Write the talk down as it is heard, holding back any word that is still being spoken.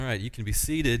right, you can be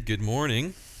seated. Good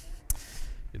morning.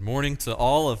 Good morning to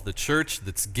all of the church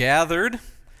that's gathered,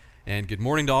 and good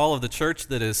morning to all of the church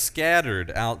that is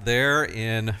scattered out there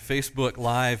in Facebook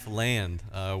Live land.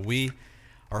 We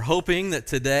are hoping that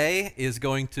today is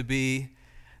going to be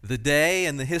the day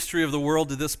in the history of the world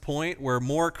to this point where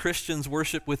more Christians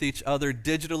worship with each other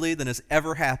digitally than has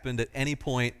ever happened at any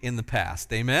point in the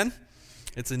past. Amen?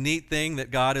 It's a neat thing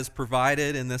that God has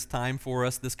provided in this time for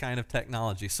us, this kind of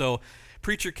technology. So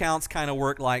preacher counts kind of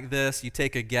work like this. You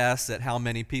take a guess at how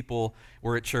many people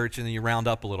were at church and then you round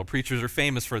up a little. Preachers are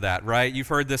famous for that, right? You've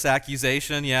heard this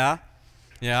accusation, yeah?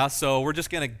 Yeah, so we're just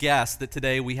going to guess that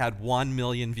today we had 1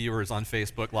 million viewers on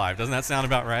Facebook Live. Doesn't that sound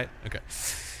about right?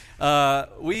 Okay.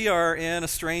 We are in a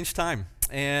strange time,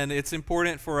 and it's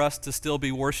important for us to still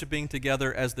be worshiping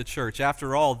together as the church.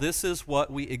 After all, this is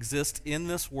what we exist in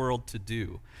this world to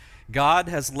do. God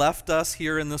has left us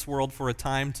here in this world for a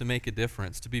time to make a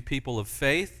difference, to be people of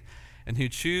faith and who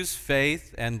choose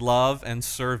faith and love and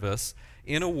service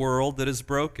in a world that is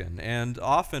broken. And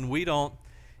often we don't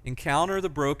encounter the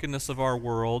brokenness of our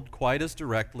world quite as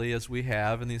directly as we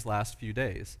have in these last few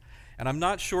days. And I'm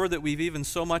not sure that we've even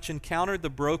so much encountered the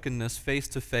brokenness face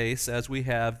to face as we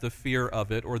have the fear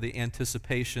of it or the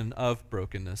anticipation of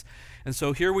brokenness. And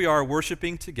so here we are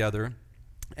worshiping together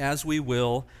as we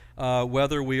will,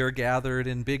 whether we are gathered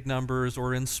in big numbers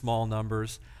or in small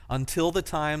numbers, until the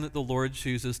time that the Lord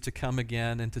chooses to come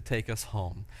again and to take us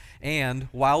home. And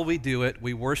while we do it,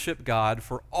 we worship God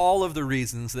for all of the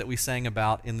reasons that we sang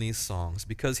about in these songs,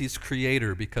 because He's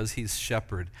Creator, because He's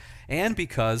Shepherd, and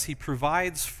because He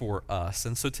provides for us.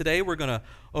 And so today we're going to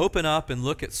open up and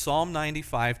look at Psalm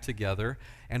 95 together,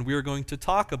 and we're going to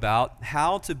talk about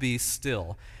how to be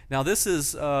still. Now, this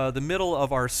is the middle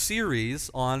of our series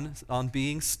on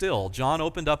being still. John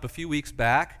opened up a few weeks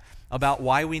back about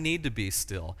why we need to be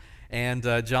still. And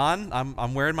John,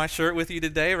 I'm wearing my shirt with you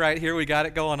today, right here. We got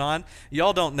it going on.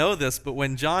 Y'all don't know this, but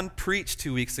when John preached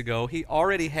 2 weeks ago, he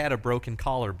already had a broken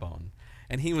collarbone.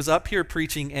 And he was up here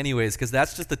preaching anyways, because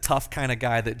that's just the tough kind of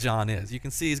guy that John is. You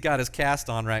can see he's got his cast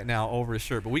on right now over his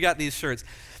shirt. But we got these shirts.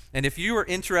 And if you are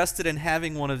interested in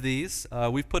having one of these,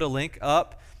 we've put a link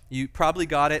up. You probably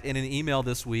got it in an email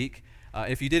this week.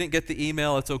 If you didn't get the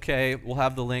email, it's okay. We'll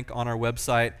have the link on our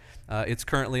website. It's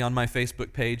currently on my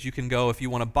Facebook page. You can go if you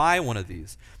want to buy one of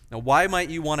these. Now, why might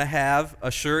you want to have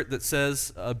a shirt that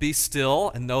says, be still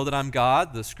and know that I'm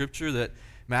God, the scripture that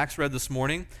Max read this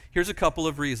morning? Here's a couple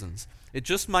of reasons. It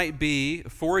just might be,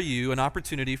 for you, an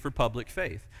opportunity for public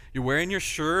faith. You're wearing your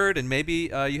shirt, and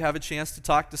maybe you have a chance to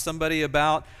talk to somebody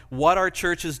about what our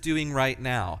church is doing right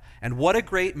now. And what a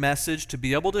great message to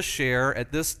be able to share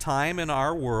at this time in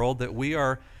our world that we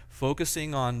are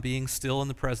focusing on being still in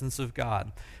the presence of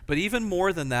God. But even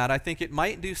more than that, I think it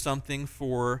might do something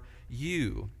for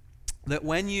you. That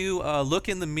when you look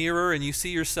in the mirror and you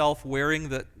see yourself wearing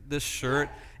this shirt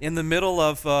in the middle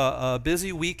of a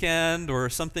busy weekend or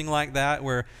something like that,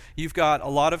 where you've got a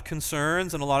lot of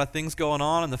concerns and a lot of things going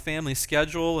on in the family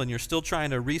schedule, and you're still trying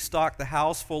to restock the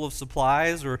house full of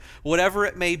supplies or whatever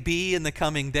it may be in the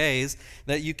coming days,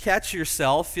 that you catch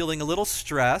yourself feeling a little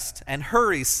stressed and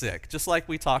hurry sick, just like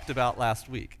we talked about last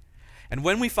week. And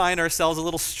when we find ourselves a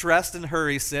little stressed and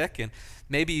hurry sick, and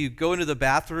maybe you go into the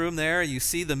bathroom there, you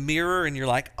see the mirror, and you're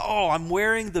like, oh, I'm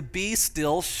wearing the Be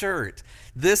Still shirt.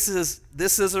 This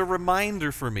is a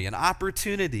reminder for me, an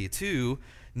opportunity to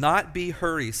not be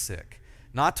hurry sick,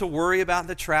 not to worry about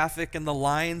the traffic and the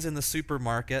lines in the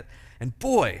supermarket. And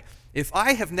boy, if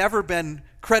I have never been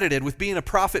credited with being a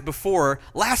prophet before,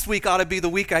 last week ought to be the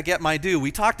week I get my due.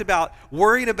 We talked about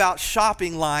worried about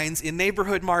shopping lines in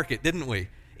Neighborhood Market, didn't we?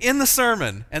 In the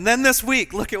sermon. And then this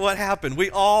week, look at what happened.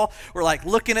 We all were like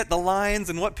looking at the lines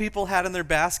and what people had in their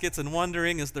baskets and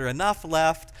wondering, is there enough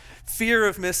left? Fear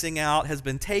of missing out has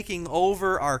been taking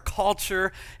over our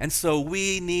culture, and so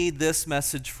we need this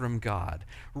message from God.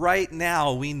 Right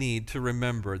now, we need to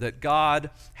remember that God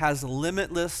has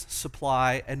limitless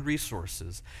supply and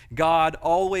resources. God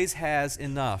always has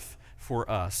enough for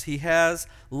us. He has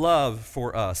love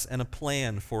for us and a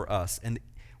plan for us, and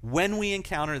when we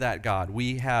encounter that God,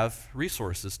 we have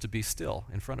resources to be still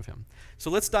in front of Him.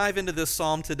 So let's dive into this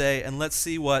psalm today, and let's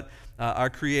see what our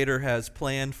Creator has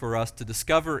planned for us to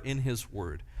discover in His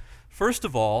Word. First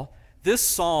of all, this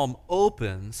psalm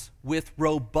opens with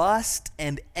robust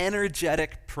and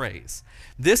energetic praise.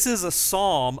 This is a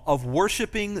psalm of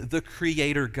worshiping the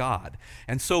Creator God.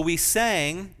 And so we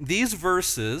sang these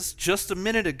verses just a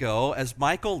minute ago as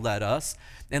Michael led us,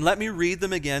 and let me read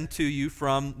them again to you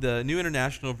from the New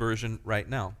International Version right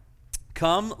now.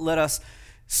 Come, let us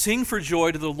sing for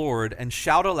joy to the Lord and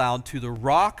shout aloud to the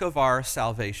rock of our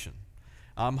salvation.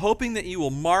 I'm hoping that you will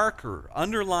mark or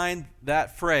underline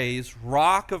that phrase,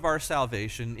 rock of our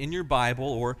salvation, in your Bible,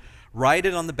 or write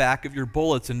it on the back of your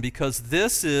bulletin, because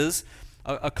this is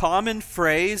a common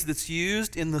phrase that's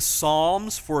used in the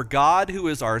Psalms for God, who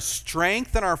is our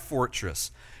strength and our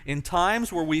fortress. In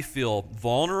times where we feel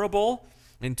vulnerable,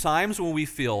 in times when we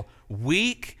feel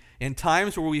weak, in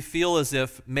times where we feel as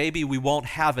if maybe we won't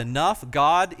have enough,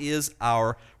 God is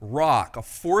our rock, a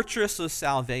fortress of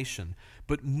salvation.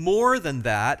 But more than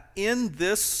that, in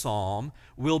this psalm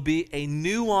will be a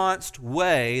nuanced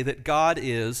way that God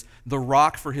is the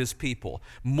rock for his people.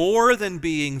 More than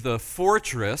being the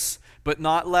fortress, but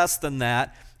not less than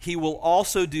that, he will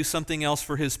also do something else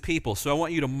for his people. So I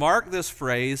want you to mark this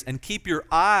phrase and keep your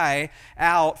eye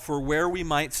out for where we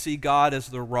might see God as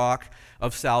the rock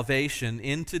of salvation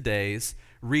in today's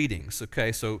readings.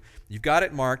 Okay, so you've got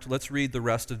it marked. Let's read the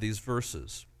rest of these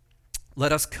verses.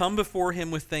 Let us come before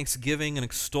him with thanksgiving and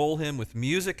extol him with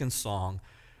music and song,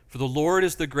 for the Lord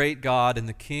is the great God and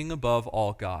the King above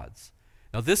all gods.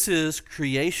 Now this is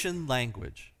creation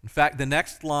language. In fact, the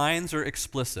next lines are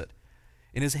explicit.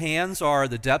 In his hands are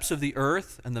the depths of the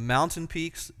earth, and the mountain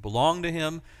peaks belong to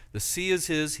him. The sea is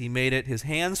his, he made it. His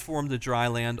hands formed the dry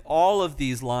land. All of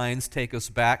these lines take us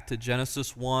back to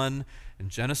Genesis 1 and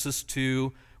Genesis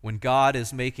 2, when God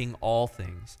is making all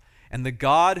things. And the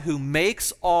God who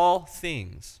makes all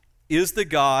things is the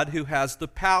God who has the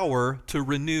power to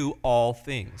renew all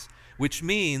things, which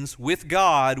means with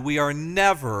God we are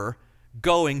never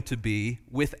going to be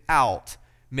without.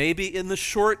 Maybe in the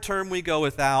short term we go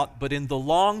without, but in the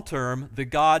long term, the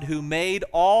God who made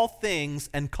all things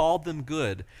and called them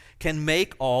good can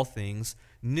make all things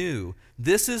new.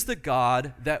 This is the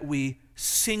God that we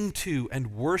sing to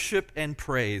and worship and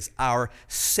praise, our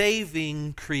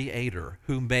saving Creator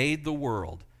who made the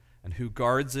world and who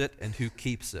guards it and who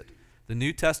keeps it. The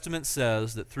New Testament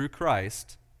says that through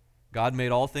Christ, God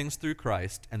made all things through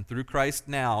Christ, and through Christ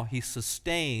now he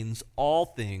sustains all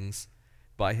things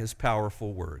by his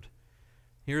powerful word.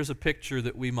 Here's a picture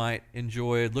that we might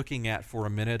enjoy looking at for a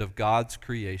minute of God's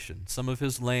creation, some of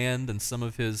his land and some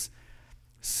of his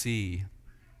sea.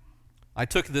 I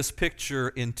took this picture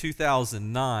in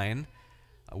 2009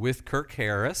 with Kirk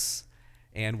Harris,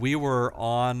 and we were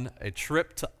on a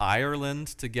trip to Ireland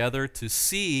together to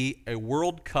see a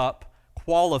World Cup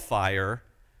qualifier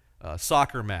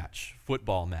soccer match,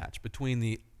 football match, between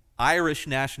the Irish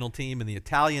national team and the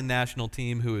Italian national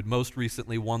team, who had most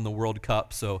recently won the World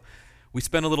Cup. So we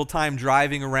spent a little time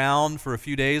driving around for a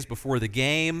few days before the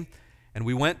game, and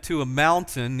we went to a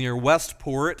mountain near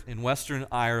Westport in Western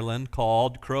Ireland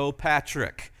called Croagh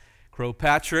Patrick. Croagh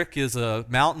Patrick is a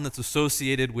mountain that's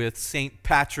associated with St.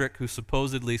 Patrick, who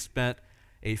supposedly spent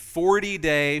a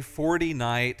 40-day,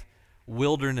 40-night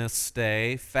wilderness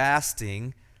stay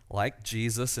fasting like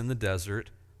Jesus in the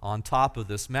desert on top of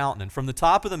this mountain. And from the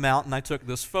top of the mountain, I took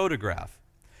this photograph.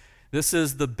 This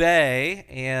is the bay,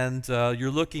 and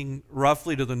you're looking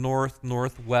roughly to the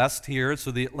northwest here,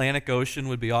 so the Atlantic Ocean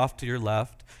would be off to your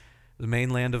left, the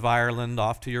mainland of Ireland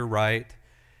off to your right.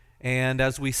 And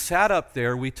as we sat up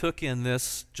there, we took in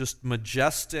this just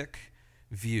majestic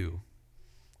view.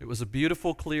 It was a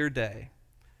beautiful, clear day,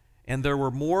 and there were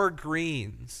more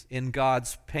greens in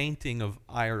God's painting of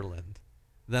Ireland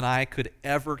than I could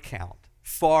ever count,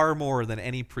 far more than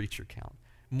any preacher count.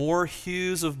 More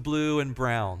hues of blue and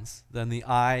browns than the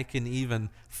eye can even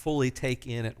fully take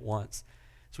in at once.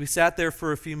 So we sat there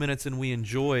for a few minutes and we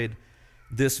enjoyed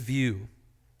this view.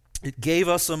 It gave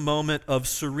us a moment of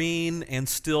serene and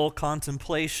still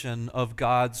contemplation of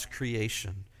God's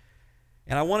creation.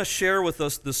 And I want to share with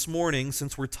us this morning,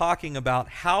 since we're talking about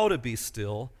how to be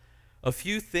still, a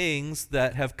few things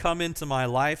that have come into my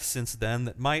life since then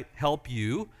that might help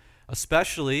you,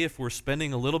 especially if we're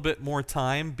spending a little bit more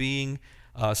time being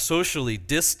socially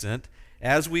distant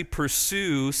as we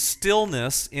pursue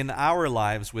stillness in our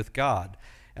lives with God.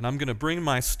 And I'm going to bring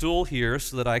my stool here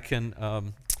so that I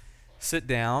can sit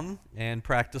down and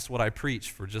practice what I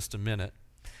preach for just a minute.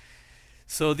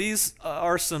 So these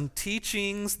are some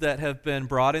teachings that have been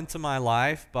brought into my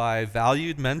life by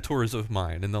valued mentors of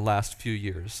mine in the last few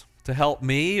years to help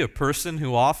me, a person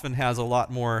who often has a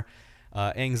lot more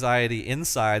anxiety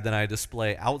inside than I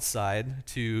display outside,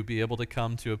 to be able to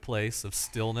come to a place of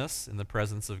stillness in the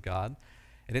presence of God.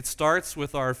 And it starts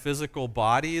with our physical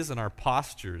bodies and our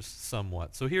postures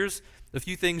somewhat. So here's a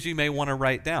few things you may want to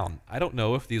write down. I don't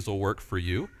know if these will work for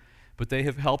you, but they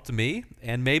have helped me,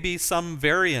 and maybe some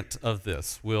variant of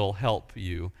this will help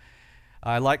you.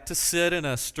 I like to sit in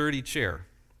a sturdy chair.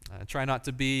 I try not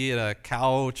to be at a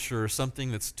couch or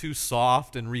something that's too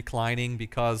soft and reclining,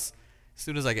 because as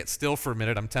soon as I get still for a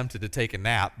minute, I'm tempted to take a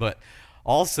nap. But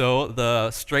Also,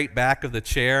 the straight back of the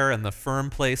chair and the firm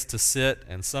place to sit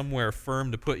and somewhere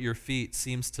firm to put your feet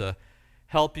seems to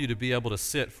help you to be able to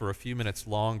sit for a few minutes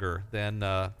longer than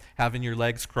having your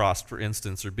legs crossed, for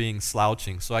instance, or being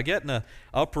slouching. So I get in an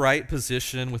upright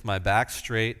position with my back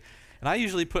straight, and I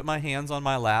usually put my hands on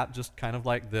my lap just kind of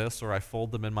like this, or I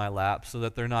fold them in my lap so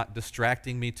that they're not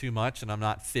distracting me too much and I'm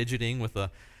not fidgeting with a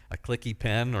clicky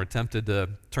pen or tempted to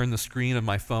turn the screen of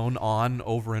my phone on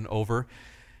over and over.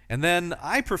 And then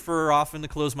I prefer often to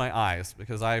close my eyes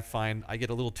because I find I get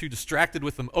a little too distracted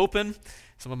with them open.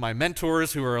 Some of my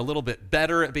mentors who are a little bit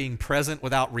better at being present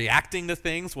without reacting to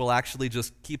things will actually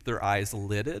just keep their eyes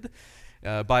lidded,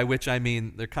 by which I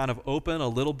mean they're kind of open a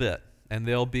little bit, and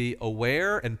they'll be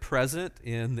aware and present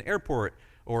in the airport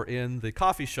or in the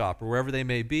coffee shop or wherever they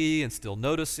may be and still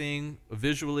noticing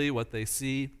visually what they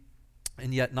see,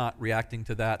 and yet not reacting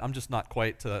to that. I'm just not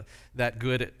quite that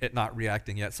good at not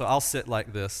reacting yet. So I'll sit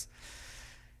like this,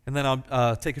 and then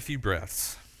I'll take a few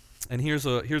breaths. And here's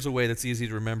a way that's easy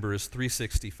to remember is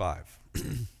 365.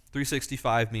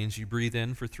 365 means you breathe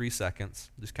in for 3 seconds,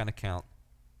 just kind of count.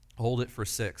 Hold it for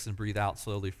 6 and breathe out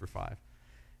slowly for 5.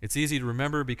 It's easy to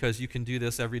remember because you can do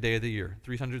this every day of the year,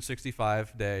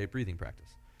 365-day breathing practice,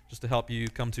 just to help you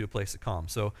come to a place of calm.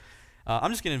 So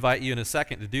I'm just going to invite you in a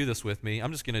second to do this with me.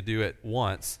 I'm just going to do it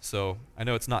once. So I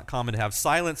know it's not common to have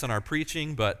silence in our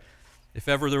preaching, but if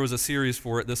ever there was a series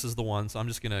for it, this is the one. So I'm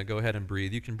just going to go ahead and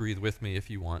breathe. You can breathe with me if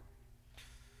you want.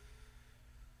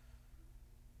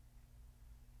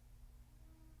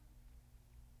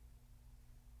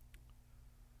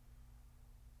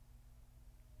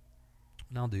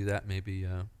 And I'll do that maybe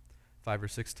 5 or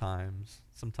 6 times,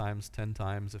 sometimes 10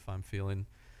 times if I'm feeling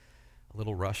a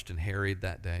little rushed and harried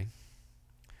that day.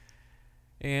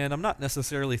 And I'm not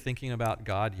necessarily thinking about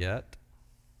God yet.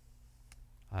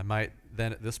 I might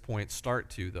then at this point start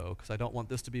to, though, because I don't want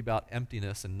this to be about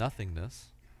emptiness and nothingness.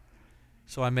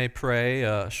 So I may pray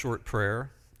a short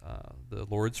prayer, the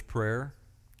Lord's Prayer,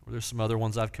 or there's some other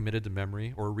ones I've committed to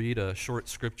memory, or read a short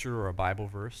scripture or a Bible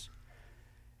verse.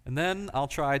 And then I'll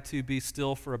try to be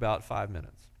still for about 5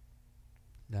 minutes.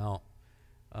 Now,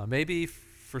 maybe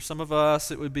for some of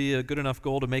us it would be a good enough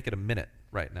goal to make it a minute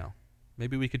right now.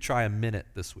 Maybe we could try a minute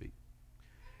this week.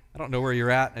 I don't know where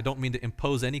you're at. I don't mean to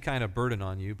impose any kind of burden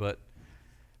on you, but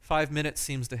 5 minutes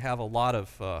seems to have a lot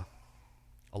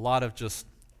of just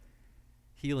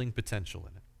healing potential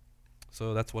in it.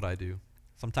 So that's what I do.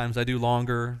 Sometimes I do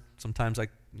longer. Sometimes I,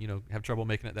 have trouble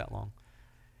making it that long.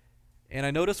 And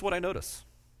I notice what I notice.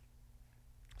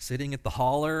 Sitting at the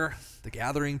Holler, the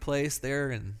gathering place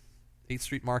there in 8th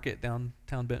Street Market,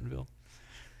 downtown Bentonville.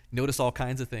 Notice all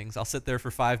kinds of things. I'll sit there for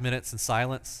 5 minutes in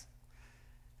silence,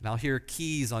 and I'll hear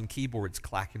keys on keyboards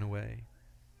clacking away.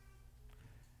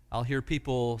 I'll hear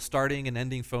people starting and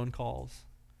ending phone calls.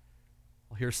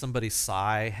 I'll hear somebody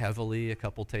sigh heavily a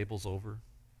couple tables over.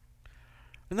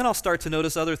 And then I'll start to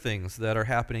notice other things that are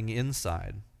happening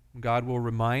inside. God will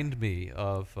remind me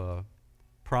of a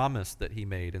promise that he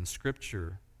made in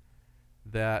Scripture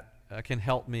that can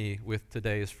help me with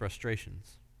today's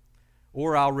frustrations.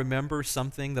 Or I'll remember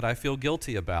something that I feel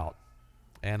guilty about,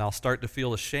 and I'll start to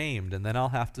feel ashamed, and then I'll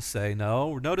have to say, no,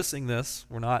 we're noticing this.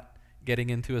 We're not getting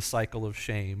into a cycle of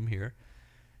shame here.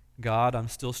 God, I'm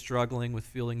still struggling with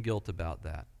feeling guilt about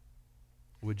that.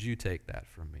 Would you take that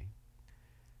from me?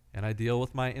 And I deal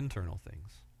with my internal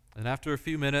things. And after a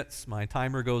few minutes, my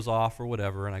timer goes off or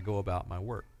whatever, and I go about my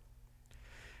work.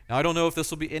 Now, I don't know if this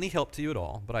will be any help to you at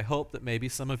all, but I hope that maybe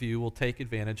some of you will take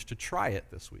advantage to try it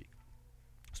this week.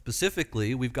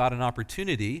 Specifically, we've got an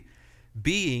opportunity,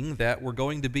 being that we're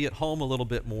going to be at home a little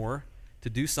bit more, to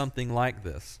do something like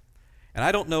this. And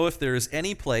I don't know if there is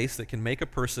any place that can make a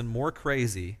person more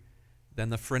crazy than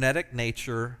the frenetic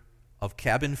nature of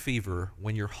cabin fever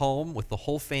when you're home with the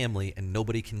whole family and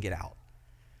nobody can get out.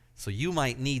 So you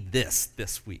might need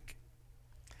this week.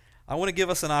 I want to give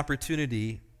us an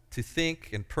opportunity to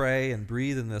think and pray and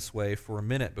breathe in this way for a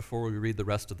minute before we read the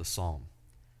rest of the psalm,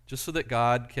 just so that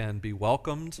God can be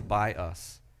welcomed by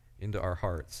us into our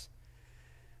hearts.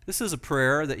 This is a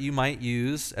prayer that you might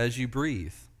use as you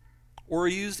breathe, or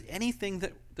use anything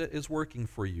that is working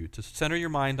for you to center your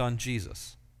mind on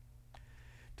Jesus.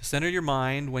 To center your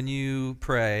mind when you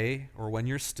pray or when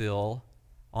you're still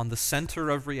on the center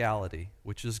of reality,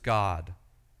 which is God,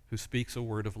 who speaks a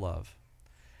word of love.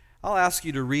 I'll ask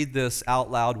you to read this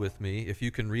out loud with me, if you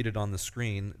can read it on the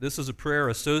screen. This is a prayer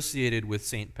associated with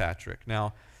St. Patrick.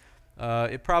 Now,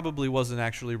 it probably wasn't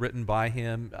actually written by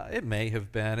him. It may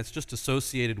have been. It's just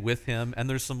associated with him, and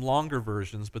there's some longer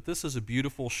versions, but this is a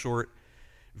beautiful short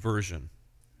version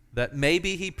that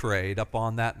maybe he prayed up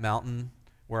on that mountain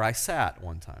where I sat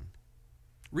one time.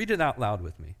 Read it out loud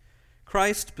with me.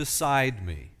 Christ beside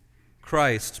me,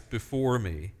 Christ before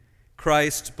me,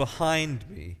 Christ behind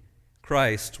me,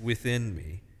 Christ within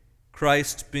me,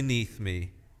 Christ beneath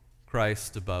me,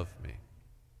 Christ above me.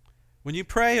 When you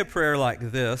pray a prayer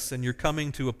like this and you're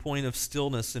coming to a point of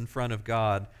stillness in front of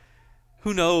God,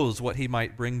 who knows what He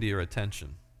might bring to your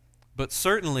attention? But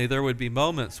certainly there would be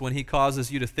moments when He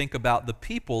causes you to think about the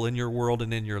people in your world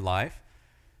and in your life.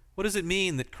 What does it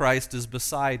mean that Christ is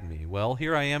beside me? Well,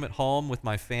 here I am at home with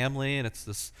my family, and it's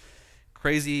this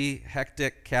crazy,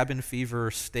 hectic cabin fever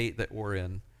state that we're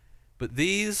in. But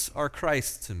these are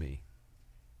Christ to me.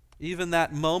 Even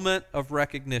that moment of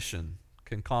recognition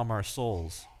can calm our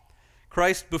souls.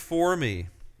 Christ before me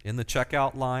in the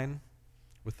checkout line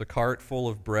with the cart full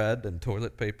of bread and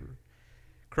toilet paper.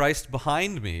 Christ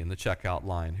behind me in the checkout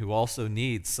line who also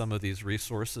needs some of these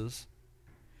resources.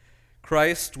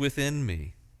 Christ within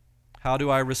me. How do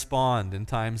I respond in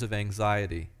times of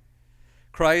anxiety?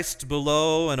 Christ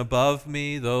below and above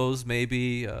me, those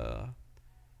maybe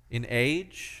in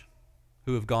age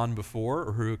who have gone before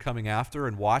or who are coming after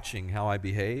and watching how I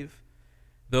behave.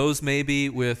 Those maybe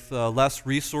with less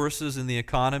resources in the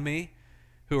economy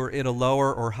who are in a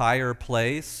lower or higher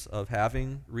place of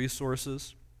having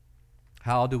resources.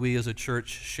 How do we as a church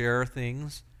share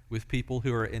things with people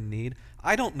who are in need?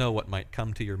 I don't know what might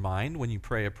come to your mind when you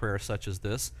pray a prayer such as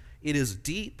this. It is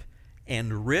deep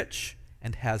and rich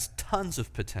and has tons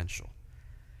of potential.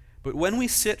 But when we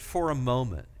sit for a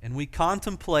moment and we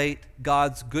contemplate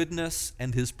God's goodness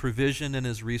and His provision and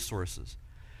His resources,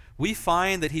 we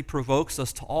find that He provokes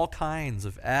us to all kinds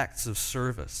of acts of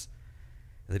service,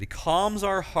 that He calms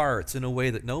our hearts in a way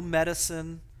that no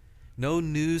medicine, no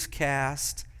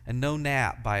newscast, and no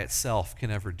nap by itself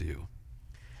can ever do.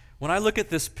 When I look at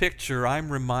this picture,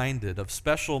 I'm reminded of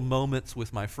special moments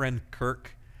with my friend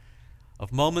Kirk,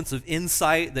 of moments of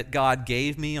insight that God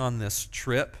gave me on this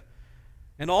trip,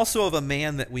 and also of a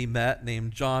man that we met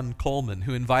named John Coleman,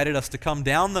 who invited us to come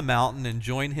down the mountain and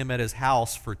join him at his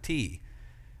house for tea.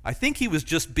 I think he was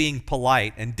just being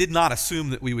polite and did not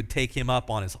assume that we would take him up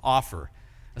on his offer,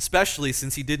 especially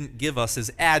since he didn't give us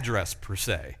his address per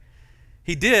se.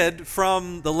 He did,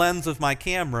 from the lens of my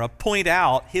camera, point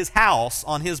out his house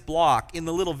on his block in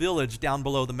the little village down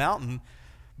below the mountain.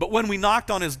 But when we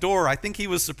knocked on his door, I think he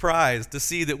was surprised to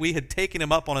see that we had taken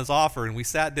him up on his offer, and we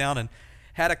sat down and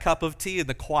had a cup of tea in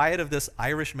the quiet of this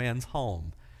Irish man's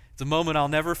home. It's a moment I'll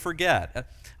never forget,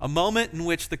 a moment in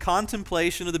which the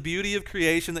contemplation of the beauty of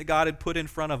creation that God had put in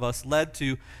front of us led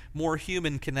to more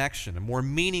human connection, a more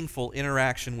meaningful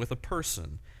interaction with a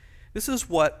person. This is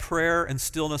what prayer and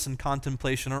stillness and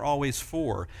contemplation are always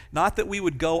for. Not that we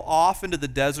would go off into the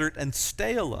desert and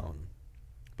stay alone,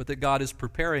 but that God is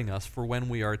preparing us for when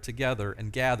we are together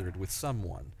and gathered with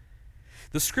someone.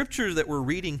 The scripture that we're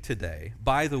reading today,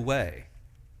 by the way,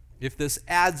 if this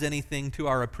adds anything to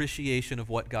our appreciation of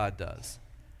what God does,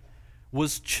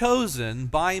 was chosen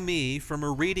by me from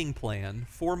a reading plan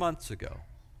 4 months ago.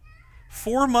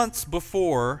 4 months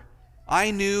before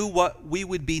I knew what we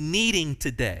would be needing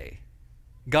today,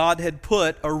 God had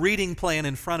put a reading plan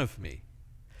in front of me.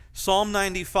 Psalm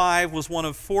 95 was one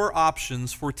of 4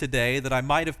 options for today that I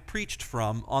might have preached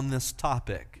from on this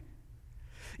topic.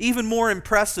 Even more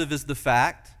impressive is the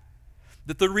fact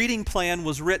that the reading plan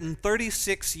was written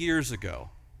 36 years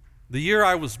ago, the year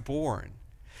I was born.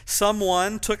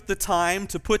 Someone took the time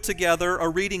to put together a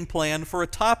reading plan for a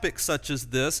topic such as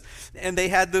this, and they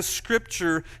had this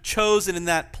scripture chosen in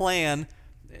that plan,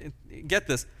 get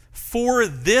this, for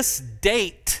this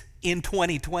date in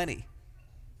 2020.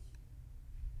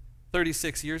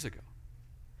 36 years ago.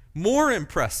 More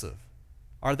impressive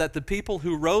are that the people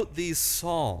who wrote these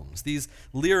psalms, these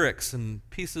lyrics and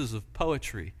pieces of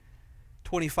poetry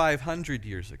 2,500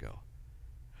 years ago,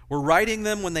 were writing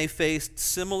them when they faced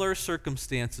similar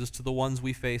circumstances to the ones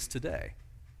we face today.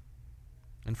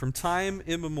 And from time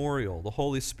immemorial, the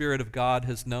Holy Spirit of God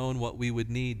has known what we would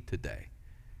need today.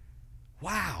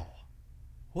 Wow!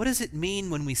 What does it mean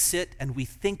when we sit and we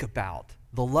think about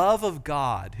the love of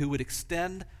God who would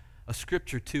extend a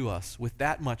scripture to us with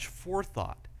that much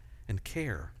forethought and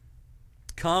care?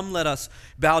 Come, let us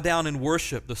bow down and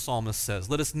worship, the psalmist says.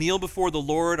 Let us kneel before the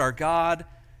Lord, our God,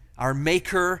 our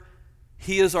Maker.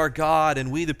 He is our God,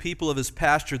 and we the people of His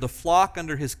pasture, the flock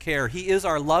under His care. He is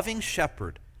our loving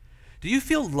shepherd. Do you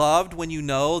feel loved when you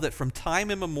know that from time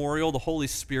immemorial the Holy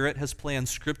Spirit has planned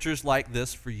scriptures like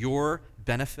this for your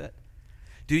benefit?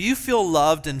 Do you feel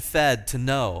loved and fed to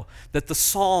know that the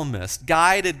psalmist,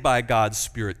 guided by God's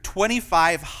Spirit,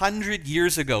 2,500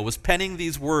 years ago was penning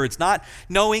these words, not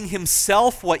knowing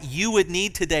himself what you would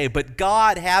need today, but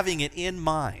God having it in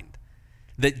mind?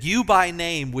 that you by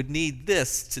name would need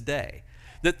this today.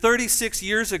 That 36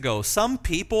 years ago, some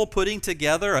people putting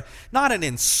together not an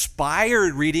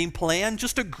inspired reading plan,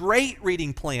 just a great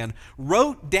reading plan,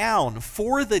 wrote down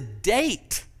for the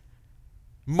date,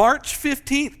 March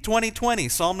 15th, 2020,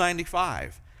 Psalm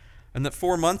 95. And that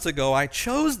 4 months ago, I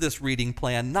chose this reading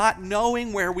plan, not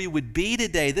knowing where we would be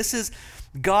today. This is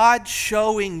God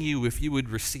showing you, if you would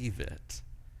receive it,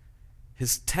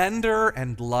 His tender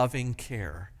and loving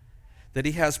care, that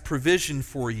He has provision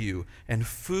for you and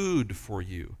food for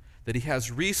you, that He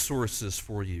has resources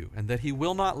for you, and that He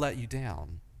will not let you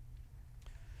down.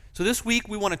 So this week,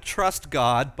 we want to trust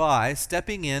God by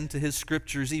stepping into His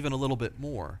Scriptures even a little bit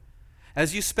more.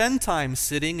 As you spend time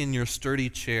sitting in your sturdy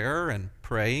chair and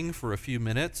praying for a few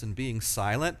minutes and being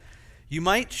silent, you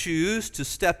might choose to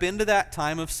step into that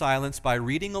time of silence by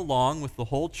reading along with the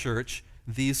whole church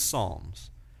these Psalms.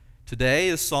 Today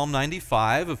is Psalm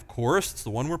 95, of course. It's the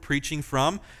one we're preaching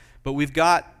from, but we've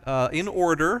got in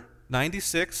order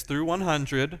 96 through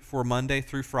 100 for Monday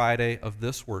through Friday of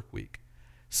this work week,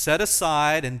 set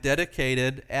aside and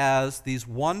dedicated as these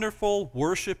wonderful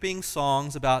worshiping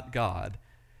songs about God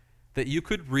that you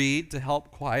could read to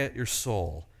help quiet your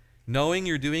soul, knowing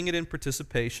you're doing it in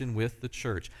participation with the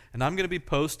church. And I'm going to be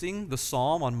posting the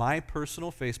psalm on my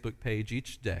personal Facebook page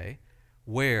each day,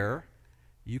 where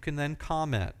you can then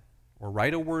comment or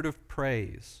write a word of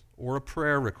praise or a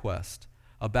prayer request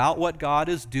about what God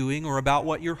is doing or about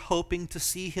what you're hoping to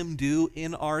see Him do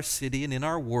in our city and in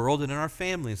our world and in our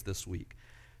families this week,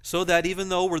 so that even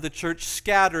though we're the church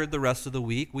scattered the rest of the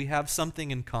week, we have something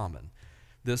in common.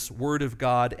 This Word of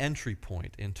God entry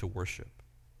point into worship.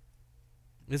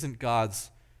 Isn't God's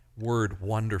Word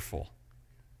wonderful?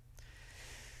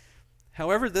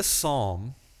 However, this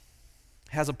psalm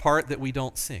has a part that we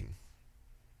don't sing.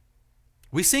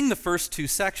 We sing the first two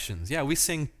sections. Yeah, we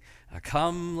sing,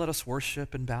 "Come, let us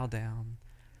worship and bow down."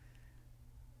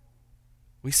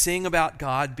 We sing about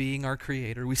God being our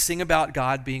creator. We sing about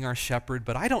God being our shepherd,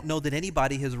 but I don't know that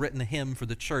anybody has written a hymn for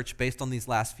the church based on these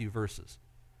last few verses.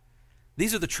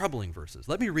 These are the troubling verses.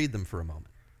 Let me read them for a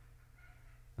moment.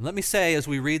 And let me say, as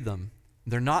we read them,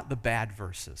 they're not the bad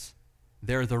verses.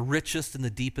 They're the richest and the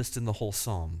deepest in the whole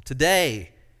psalm.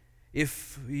 Today,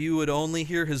 if you would only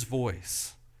hear His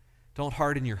voice, don't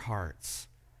harden your hearts,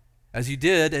 as you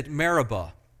did at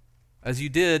Meribah, as you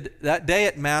did that day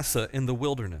at Massah in the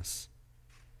wilderness,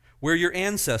 where your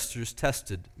ancestors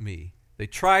tested me. They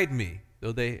tried me,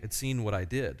 though they had seen what I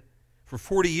did. For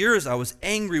 40 years I was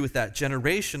angry with that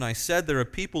generation. I said, there are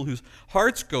people whose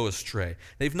hearts go astray.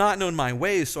 They've not known my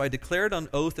ways, so I declared on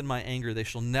oath in my anger, they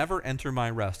shall never enter my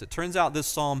rest. It turns out this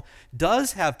psalm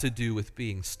does have to do with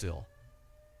being still,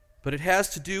 but it has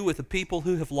to do with the people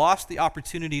who have lost the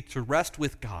opportunity to rest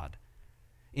with God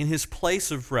in His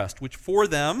place of rest, which for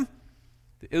them,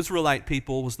 the Israelite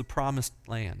people, was the promised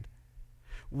land.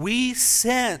 We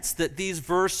sense that these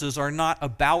verses are not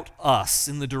about us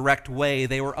in the direct way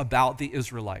they were about the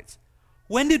Israelites.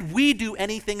 When did we do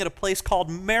anything at a place called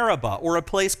Meribah or a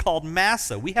place called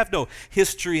Massah? We have no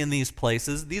history in these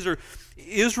places. These are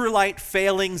Israelite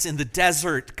failings in the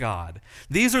desert, God.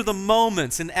 These are the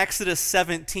moments in Exodus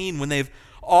 17 when they've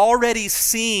already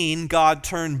seen God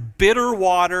turn bitter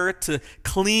water to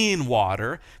clean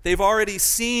water. They've already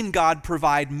seen God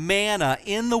provide manna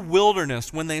in the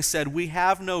wilderness when they said, we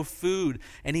have no food.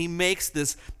 And He makes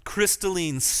this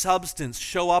crystalline substance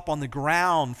show up on the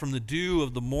ground from the dew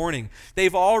of the morning.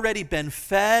 They've already been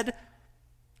fed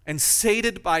and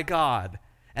sated by God.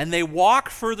 And they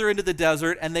walk further into the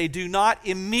desert and they do not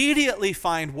immediately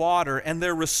find water. And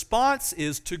their response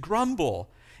is to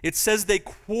grumble. It says they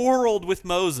quarreled with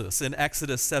Moses in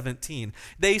Exodus 17.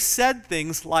 They said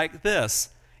things like this: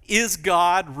 is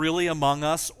God really among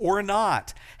us or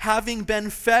not? Having been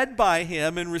fed by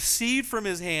Him and received from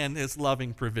His hand His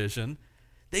loving provision,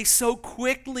 they so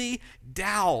quickly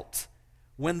doubt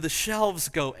when the shelves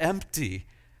go empty.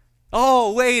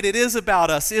 Oh, wait, it is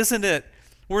about us, isn't it?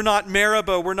 We're not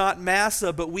Meribah, we're not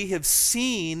Massah, but we have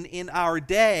seen in our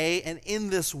day and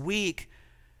in this week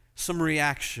some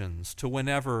reactions to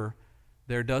whenever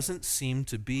there doesn't seem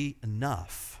to be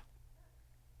enough.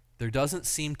 There doesn't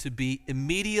seem to be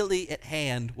immediately at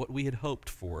hand what we had hoped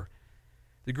for.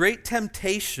 The great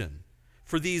temptation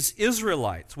for these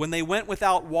Israelites when they went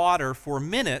without water for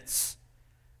minutes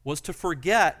was to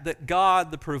forget that God,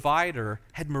 the provider,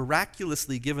 had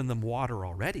miraculously given them water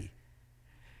already.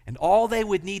 And all they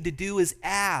would need to do is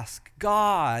ask,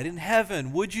 God in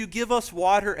heaven, would you give us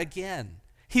water again?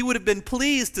 He would have been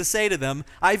pleased to say to them,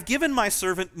 I've given my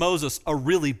servant Moses a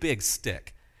really big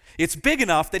stick. It's big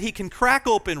enough that he can crack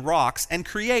open rocks and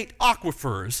create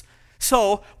aquifers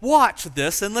So watch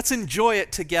this and let's enjoy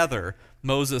it together.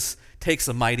 Moses takes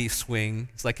a mighty swing.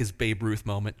 It's like his Babe Ruth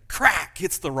moment. Crack!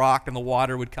 Hits the rock and the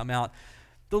water would come out.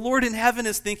 The Lord in heaven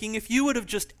is thinking, if you would have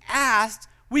just asked,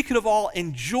 we could have all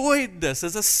enjoyed this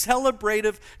as a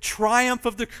celebrative triumph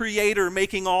of the Creator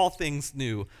making all things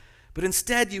new. But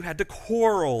instead you had to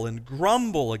quarrel and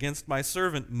grumble against my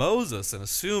servant Moses and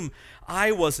assume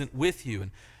I wasn't with you.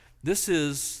 And this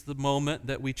is the moment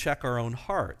that we check our own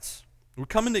hearts. We're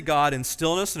coming to God in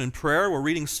stillness and in prayer. We're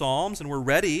reading Psalms and we're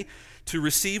ready to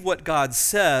receive what God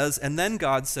says, and then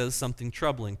God says something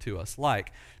troubling to us,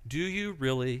 like, do you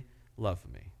really love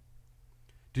me?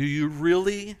 Do you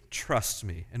really trust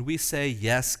me? And we say,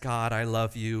 yes, God, I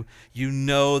love you. You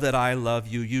know that I love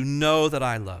you. You know that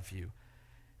I love you.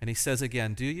 And he says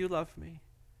again, do you love me?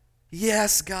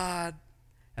 Yes, God.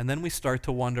 And then we start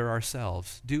to wonder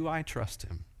ourselves, do I trust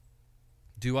him?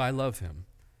 Do I love him?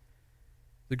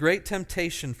 The great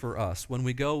temptation for us when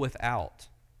we go without,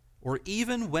 or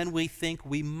even when we think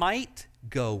we might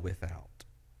go without,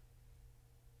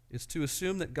 is to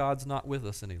assume that God's not with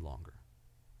us any longer.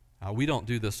 We don't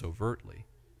do this overtly.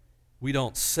 We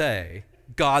don't say,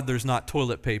 God, there's not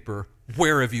toilet paper.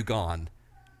 Where have you gone?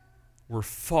 We're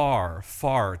far,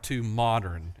 far too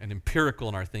modern and empirical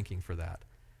in our thinking for that.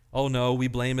 Oh no, we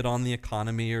blame it on the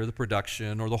economy or the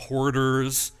production or the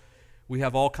hoarders. We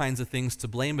have all kinds of things to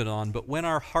blame it on, but when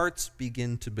our hearts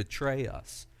begin to betray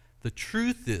us, the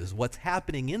truth is what's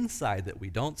happening inside that we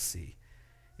don't see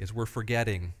is we're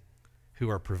forgetting who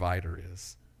our provider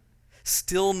is.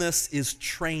 Stillness is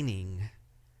training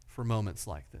for moments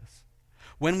like this.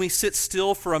 When we sit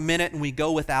still for a minute and we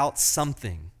go without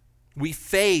something, we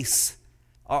face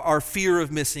our fear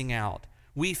of missing out.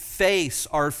 We face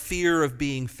our fear of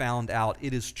being found out.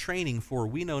 It is training for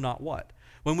we know not what.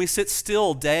 When we sit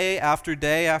still day after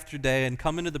day after day and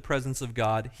come into the presence of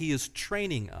God, he is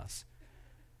training us.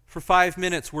 For 5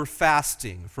 minutes, we're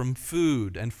fasting from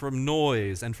food and from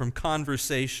noise and from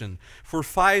conversation. For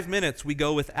 5 minutes, we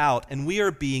go without, and we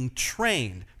are being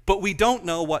trained, but we don't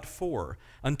know what for,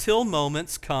 until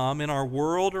moments come in our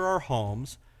world or our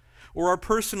homes or our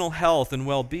personal health and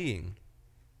well-being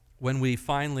when we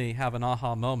finally have an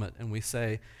aha moment and we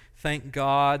say, thank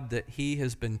God that he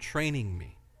has been training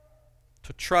me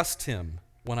to trust him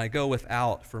when I go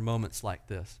without for moments like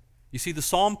this. You see, the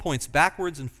psalm points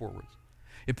backwards and forwards.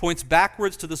 It points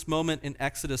backwards to this moment in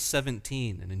Exodus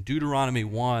 17 and in Deuteronomy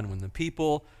 1 when the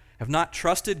people have not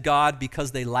trusted God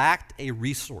because they lacked a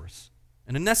resource,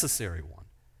 and a necessary one.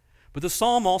 But the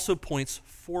psalm also points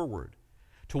forward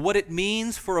to what it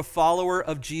means for a follower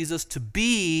of Jesus to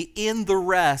be in the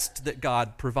rest that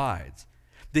God provides.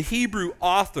 The Hebrew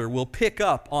author will pick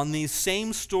up on these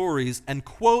same stories and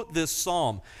quote this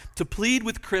psalm to plead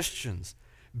with Christians,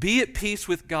 be at peace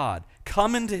with God,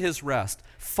 come into his rest,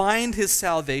 find his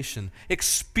salvation,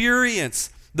 experience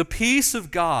the peace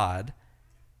of God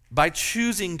by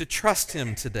choosing to trust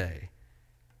him today.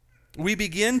 We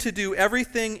begin to do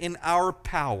everything in our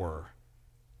power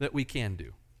that we can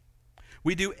do.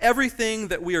 We do everything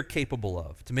that we are capable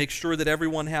of to make sure that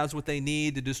everyone has what they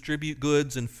need, to distribute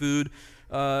goods and food,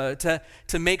 to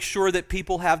make sure that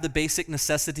people have the basic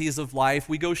necessities of life.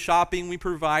 We go shopping, we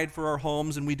provide for our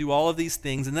homes, and we do all of these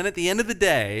things. And then at the end of the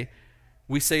day,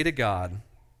 we say to God,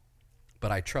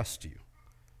 but I trust you.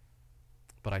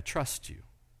 But I trust you.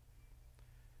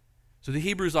 So the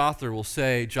Hebrews author will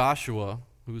say, Joshua,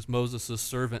 who was Moses'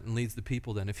 servant and leads the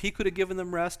people then, if he could have given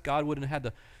them rest, God wouldn't have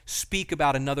had to speak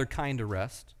about another kind of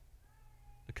rest,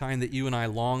 the kind that you and I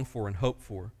long for and hope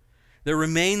for. There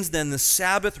remains then the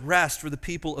Sabbath rest for the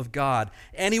people of God.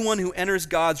 Anyone who enters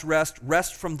God's rest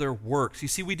rests from their works. You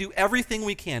see, we do everything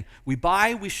we can. We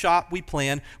buy, we shop, we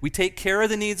plan. We take care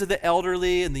of the needs of the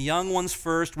elderly and the young ones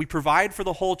first. We provide for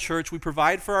the whole church. We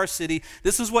provide for our city.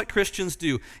 This is what Christians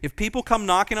do. If people come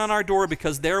knocking on our door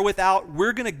because they're without,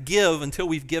 we're going to give until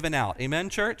we've given out. Amen,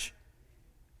 church?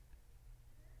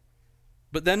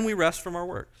 But then we rest from our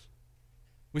works.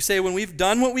 We say when we've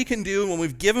done what we can do and when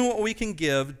we've given what we can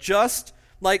give, just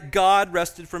like God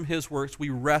rested from his works, we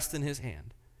rest in his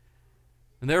hand.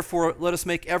 And therefore, let us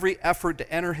make every effort to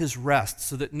enter his rest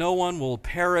so that no one will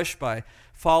perish by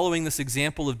following this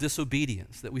example of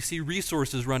disobedience, that we see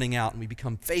resources running out and we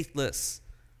become faithless.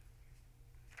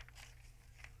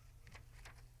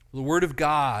 The word of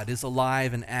God is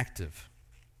alive and active.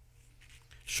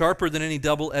 Sharper than any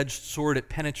double-edged sword, it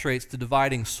penetrates to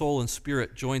dividing soul and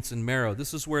spirit, joints and marrow.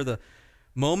 This is where the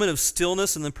moment of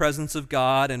stillness in the presence of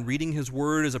God and reading his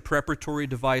word as a preparatory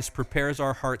device prepares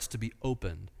our hearts to be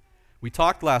opened. We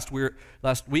talked last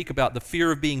week about the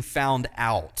fear of being found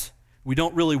out. We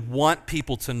don't really want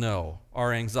people to know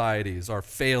our anxieties, our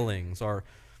failings, our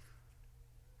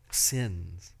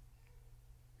sins.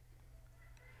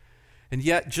 And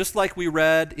yet, just like we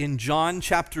read in John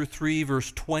chapter 3,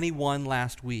 verse 21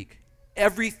 last week,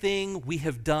 everything we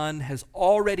have done has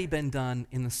already been done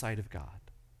in the sight of God.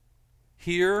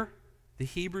 Here, the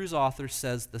Hebrews author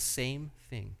says the same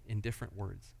thing in different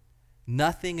words.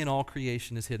 Nothing in all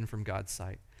creation is hidden from God's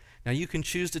sight. Now, you can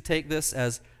choose to take this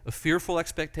as a fearful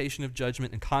expectation of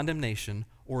judgment and condemnation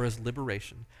or as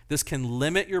liberation. This can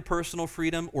limit your personal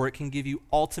freedom or it can give you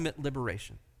ultimate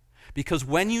liberation. Because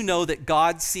when you know that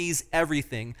God sees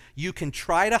everything, you can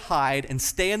try to hide and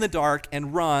stay in the dark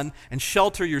and run and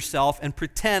shelter yourself and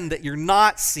pretend that you're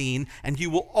not seen, and you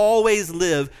will always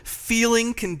live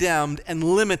feeling condemned and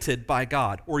limited by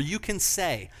God. Or you can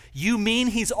say, you mean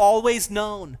he's always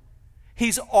known?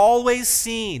 He's always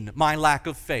seen my lack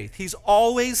of faith. He's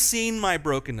always seen my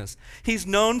brokenness. He's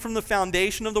known from the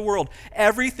foundation of the world.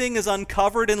 Everything is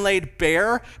uncovered and laid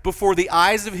bare before the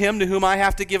eyes of him to whom I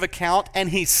have to give account, and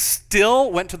he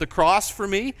still went to the cross for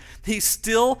me. He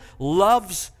still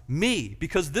loves me,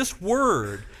 because this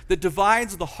word that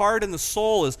divides the heart and the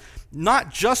soul is not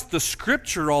just the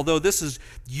scripture, although this is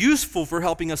useful for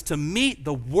helping us to meet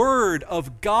the word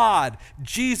of God,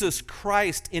 Jesus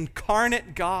Christ,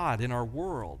 incarnate God in our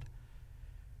world.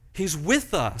 He's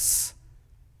with us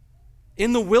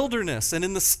in the wilderness and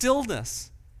in the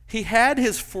stillness. He had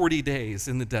his 40 days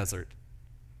in the desert.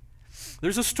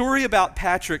 There's a story about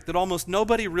Patrick that almost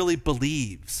nobody really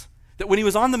believes. That when he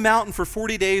was on the mountain for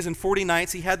 40 days and 40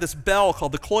 nights, he had this bell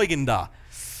called the Cloiginda.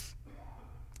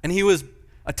 And he was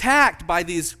attacked by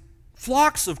these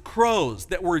flocks of crows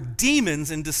that were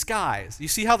demons in disguise. You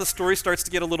see how the story starts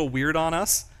to get a little weird on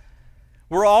us?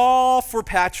 We're all for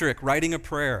Patrick writing a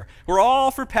prayer. We're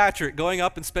all for Patrick going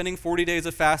up and spending 40 days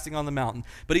of fasting on the mountain.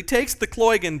 But he takes the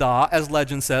Cloiginda, as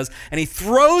legend says, and he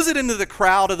throws it into the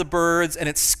crowd of the birds, and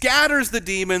it scatters the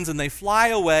demons, and they fly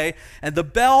away, and the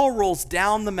bell rolls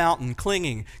down the mountain,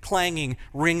 clanging,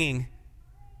 ringing.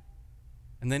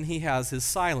 And then he has his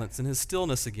silence and his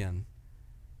stillness again.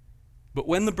 But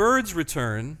when the birds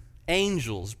return,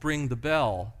 angels bring the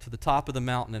bell to the top of the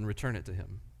mountain and return it to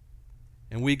him.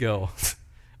 And we go,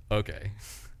 okay,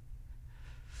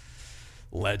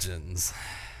 legends.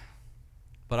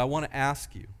 But I want to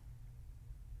ask you,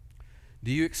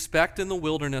 do you expect in the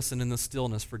wilderness and in the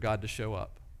stillness for God to show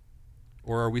up?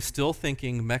 Or are we still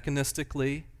thinking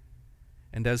mechanistically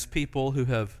and as people who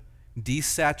have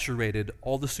desaturated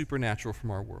all the supernatural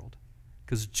from our world?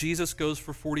 Because Jesus goes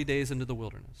for 40 days into the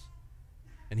wilderness,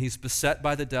 and he's beset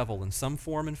by the devil in some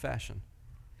form and fashion.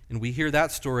 And we hear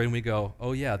that story and we go,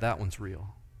 oh yeah, that one's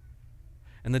real.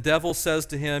 And the devil says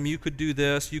to him, you could do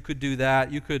this, you could do that,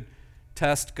 you could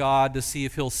test God to see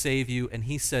if he'll save you. And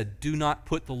he said, do not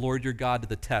put the Lord your God to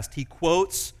the test. He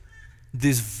quotes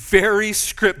these very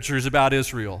scriptures about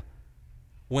Israel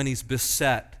when he's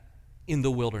beset in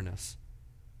the wilderness.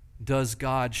 Does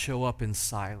God show up in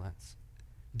silence?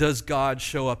 Does God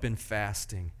show up in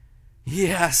fasting?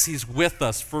 Yes, he's with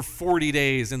us for 40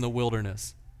 days in the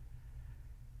wilderness.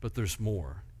 But there's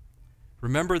more.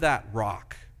 Remember that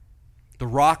rock, the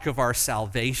rock of our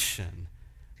salvation,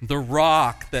 the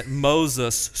rock that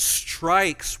Moses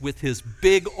strikes with his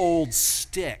big old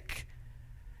stick,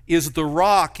 is the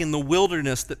rock in the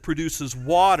wilderness that produces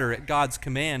water at God's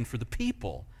command for the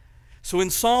people. So in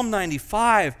Psalm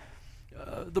 95,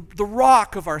 the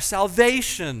rock of our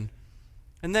salvation.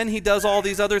 And then he does all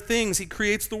these other things. He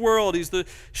creates the world. He's the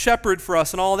shepherd for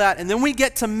us and all that. And then we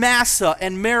get to Massah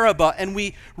and Meribah, and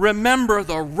we remember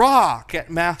the rock at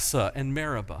Massah and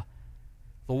Meribah,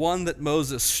 the one that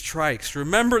Moses strikes.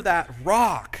 Remember that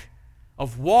rock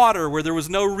of water where there was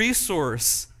no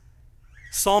resource.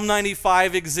 Psalm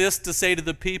 95 exists to say to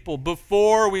the people,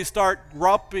 before we start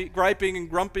griping and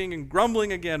grumping and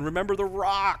grumbling again, remember the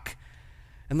rock.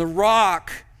 And the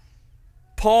rock,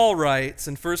 Paul writes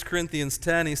in 1 Corinthians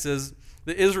 10, he says,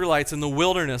 the Israelites in the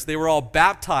wilderness, they were all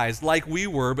baptized like we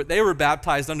were, but they were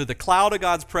baptized under the cloud of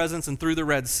God's presence and through the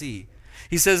Red Sea.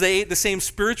 He says they ate the same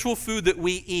spiritual food that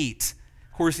we eat.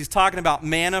 Of course, he's talking about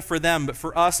manna for them, but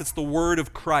for us, it's the word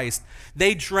of Christ.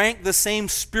 They drank the same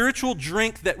spiritual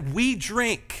drink that we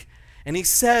drink. And he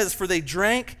says, for they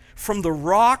drank from the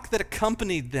rock that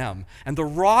accompanied them. And the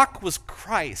rock was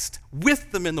Christ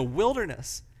with them in the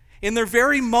wilderness. In their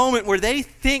very moment where they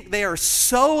think they are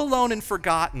so alone and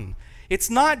forgotten, it's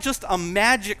not just a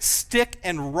magic stick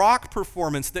and rock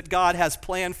performance that God has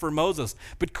planned for Moses,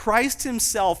 but Christ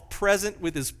himself present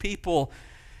with his people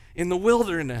in the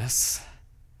wilderness.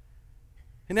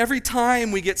 And every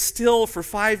time we get still for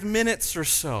 5 minutes or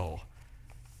so,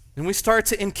 and we start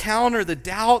to encounter the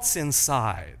doubts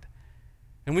inside,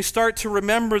 and we start to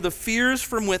remember the fears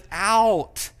from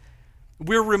without,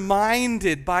 We're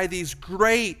reminded by these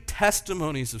great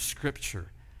testimonies of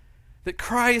Scripture that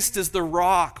Christ is the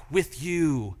rock with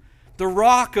you, the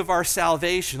rock of our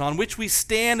salvation, on which we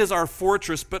stand as our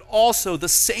fortress, but also the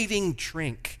saving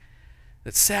drink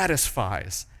that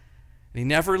satisfies. And he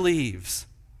never leaves.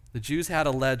 The Jews had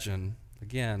a legend.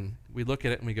 Again, we look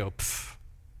at it and we go, pfft.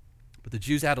 But the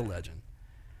Jews had a legend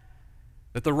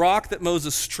that the rock that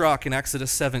Moses struck in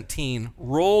Exodus 17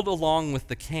 rolled along with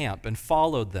the camp and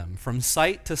followed them from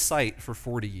site to site for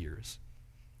 40 years.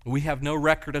 We have no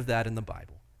record of that in the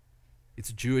Bible. It's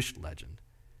a Jewish legend.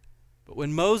 But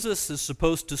when Moses is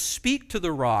supposed to speak to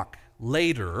the rock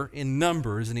later in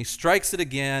Numbers, and he strikes it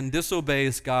again,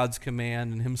 disobeys God's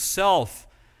command, and himself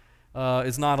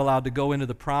is not allowed to go into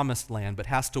the promised land, but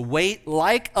has to wait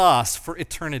like us for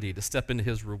eternity to step into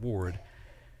his reward,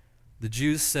 the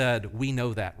Jews said, we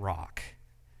know that rock.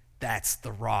 That's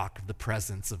the rock of the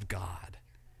presence of God.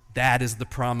 That is the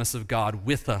promise of God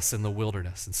with us in the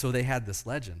wilderness. And so they had this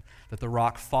legend that the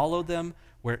rock followed them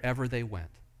wherever they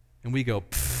went. And we go,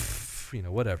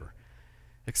 whatever.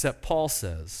 Except Paul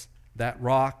says that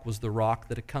rock was the rock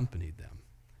that accompanied them.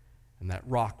 And that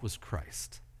rock was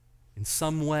Christ. In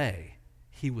some way,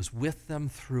 he was with them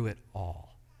through it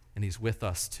all. And he's with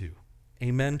us too.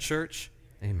 Amen, church?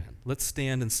 Amen. Let's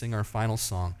stand and sing our final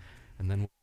song, and then